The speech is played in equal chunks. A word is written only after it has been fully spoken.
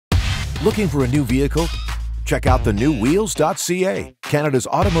Looking for a new vehicle? Check out the new Wheels.ca, Canada's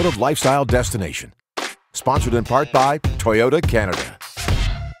automotive lifestyle destination. Sponsored in part by Toyota Canada.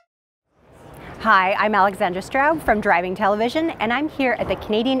 Hi, I'm Alexandra Straub from Driving Television, and I'm here at the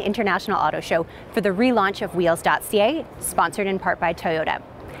Canadian International Auto Show for the relaunch of Wheels.ca, sponsored in part by Toyota.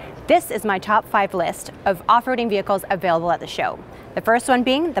 This is my top 5 list of off-roading vehicles available at the show. The first one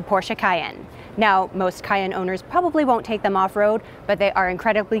being the Porsche Cayenne. Now, most Cayenne owners probably won't take them off-road, but they are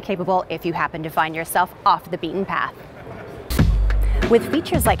incredibly capable if you happen to find yourself off the beaten path. With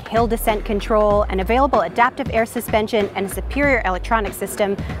features like hill descent control, an available adaptive air suspension, and a superior electronic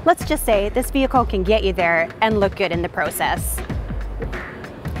system, let's just say this vehicle can get you there and look good in the process.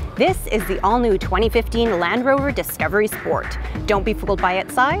 This is the all-new 2015 Land Rover Discovery Sport. Don't be fooled by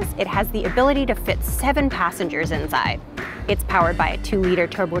its size, it has the ability to fit 7 passengers inside. It's powered by a 2-liter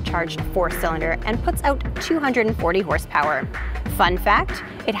turbocharged 4-cylinder and puts out 240 horsepower. Fun fact,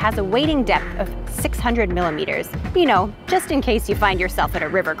 it has a wading depth of 600 millimeters. You know, just in case you find yourself at a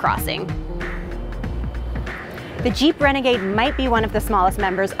river crossing. The Jeep Renegade might be one of the smallest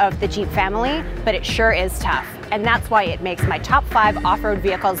members of the Jeep family, but it sure is tough. And that's why it makes my top 5 off-road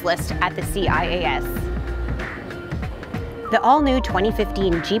vehicles list at the CIAS. The all-new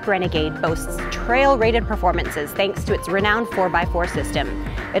 2015 Jeep Renegade boasts trail-rated performances thanks to its renowned 4x4 system.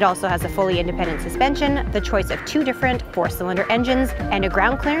 It also has a fully independent suspension, the choice of 2 different 4-cylinder engines, and a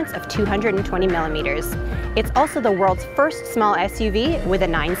ground clearance of 220 millimeters. It's also the world's first small SUV with a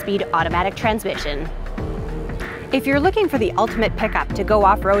 9-speed automatic transmission. If you're looking for the ultimate pickup to go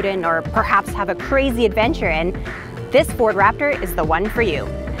off-road in or perhaps have a crazy adventure in, this Ford Raptor is the one for you.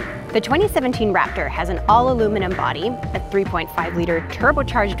 The 2017 Raptor has an all-aluminum body, a 3.5-liter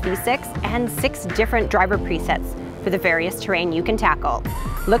turbocharged V6, and 6 different driver presets for the various terrain you can tackle.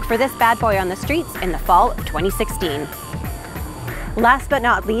 Look for this bad boy on the streets in the fall of 2016. Last but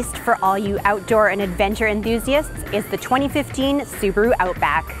not least, for all you outdoor and adventure enthusiasts, is the 2015 Subaru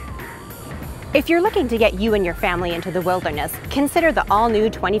Outback. If you're looking to get you and your family into the wilderness, consider the all-new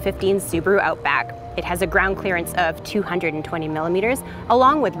 2015 Subaru Outback. It has a ground clearance of 220 millimeters,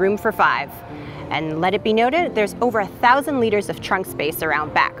 along with room for 5. And let it be noted, there's over 1,000 liters of trunk space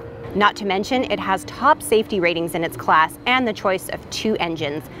around back. Not to mention, it has top safety ratings in its class and the choice of 2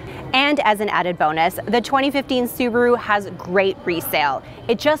 engines. And as an added bonus, the 2015 Subaru has great resale.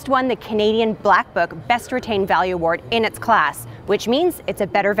 It just won the Canadian Black Book Best Retained Value Award in its class, which means it's a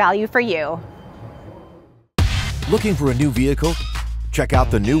better value for you. Looking for a new vehicle? Check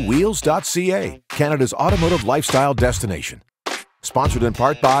out the new Wheels.ca, Canada's automotive lifestyle destination. Sponsored in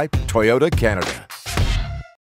part by Toyota Canada.